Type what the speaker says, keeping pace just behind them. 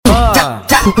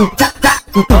E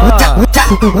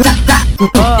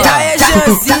aí,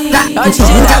 Geanzinho, é o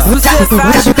DJ da sucesso,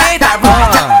 respeita a bola.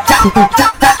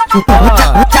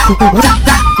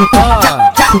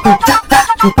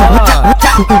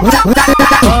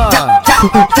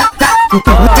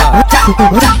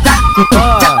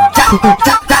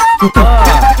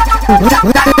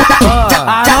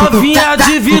 A novinha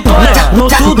de Vitória, no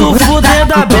tudo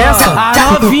fudendo a beça.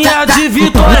 A novinha de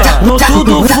Vitória, no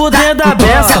tudo fudendo a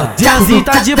beça. Geanzinho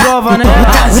tá de prova, né?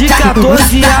 As de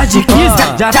 14 e as de 15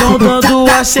 já tão dando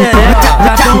a xereca.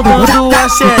 Já tão dando a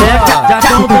xereca. Já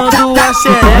tão dando a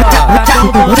xereca. Já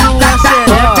tão dando a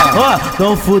xereca. Ó,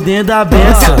 tão fudendo a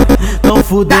beça. Tão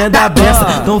fudendo a beça.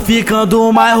 Tão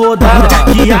ficando mais rodada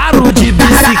que aro de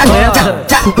bicicleta.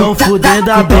 Tão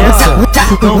fudendo a beça.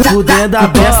 Tão fudendo a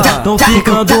beça. Tão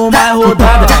ficando mais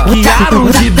rodada que aro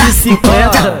de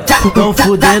bicicleta. Tão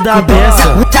fudendo a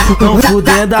beça. Tão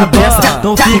fudendo a beça.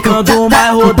 Tão ficando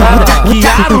mais rodada que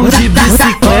aro de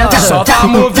bicicleta. Solta a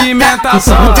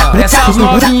movimentação dessas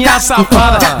novinhas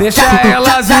safadas, deixa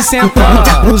elas ir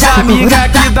sentando os amigos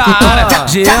aqui da área.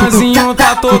 Geanzinho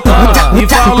tá tocando e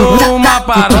falou uma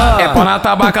parada. É pau na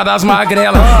tabaca das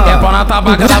magrelas, é pau na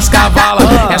tabaca das cavalas.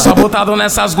 É só botado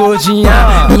nessas gordinhas,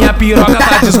 minha piroca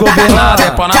tá desgovernada.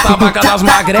 É pau na tabaca das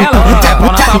magrelas, é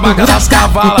pau na tabaca das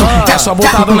cavalas. É só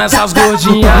botado nessas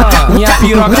gordinhas, minha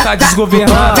piroca tá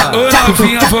desgovernada. Ô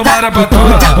novinha, vambora pra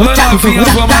tua. Ô novinha,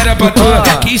 vambora pra tua.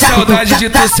 Que saudade de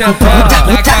tu sentar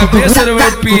na cabeça do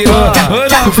meu piru.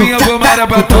 Ô novinha, vambora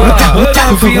pra tua. Ô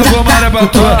novinha, vambora pra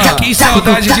tua. Que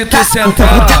saudade de tu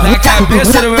sentar na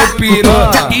cabeça do meu piru.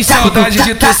 Que saudade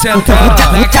de tu sentar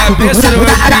na cabeça do meu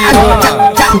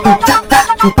piru.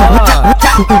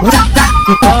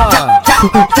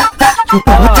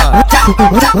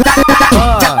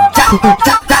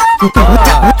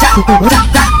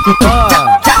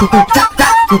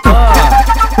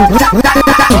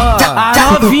 A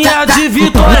novinha de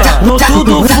Vitória, no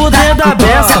tudo fudendo a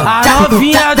beça. A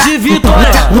novinha de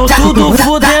Vitória, no tudo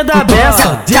fudendo a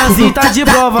beça. Geanzinho tá de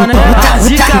prova, né? As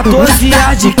de 14 e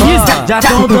as de 15 já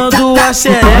tão dando a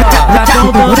xereca. Já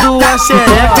tão dando a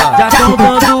xereca. Já tão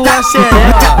dando a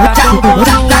xereca. Já tão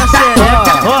dando a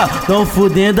xereca. Ó, tão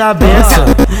fudendo a beça.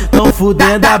 Tão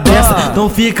fudendo a beça. Tão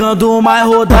ficando mais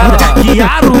rodada que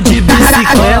aro de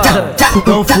bicicleta.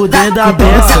 Tão fudendo a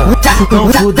beça.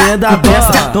 Tão fudendo a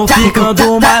beça. Tão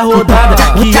ficando mais rodada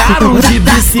que aro de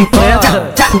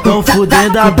bicicleta. Tão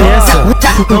fudendo a beça.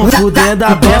 Tão fudendo a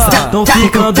beça. Tão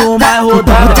ficando mais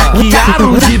rodada que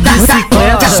aro de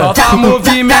bicicleta. Solta a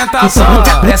movimentação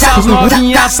dessas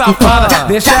novinhas safadas,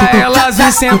 deixa elas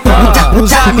ir sentando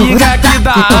os amigos aqui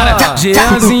da área.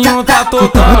 Geanzinho tá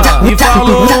tocando e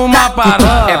falou uma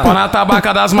parada. É pau na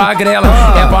tabaca das magrelas,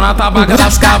 é pau na tabaca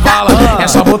das cavalas. É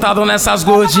só botado nessas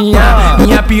gordinhas,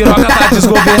 minha piroca tá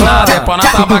desgovernada. É pau na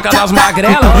tabaca das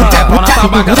magrelas, é pau na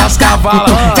tabaca das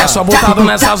cavalas. É só botado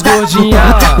nessas gordinhas,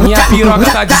 minha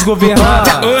piroca tá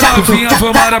desgovernada. Ô novinha,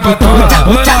 vambora pra tua.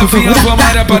 Ô novinha,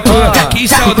 vambora pra tua. Que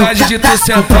saudade de tu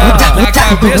sentar na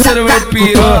cabeça do meu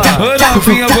piru. Ô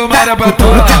novinha, vambora pra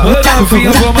tua. Ô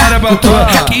novinha, vambora pra tua.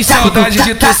 Que saudade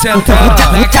de tu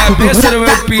sentar na cabeça do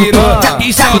meu piru.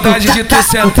 Que saudade de tu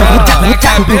sentar na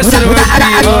cabeça do meu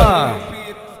piru.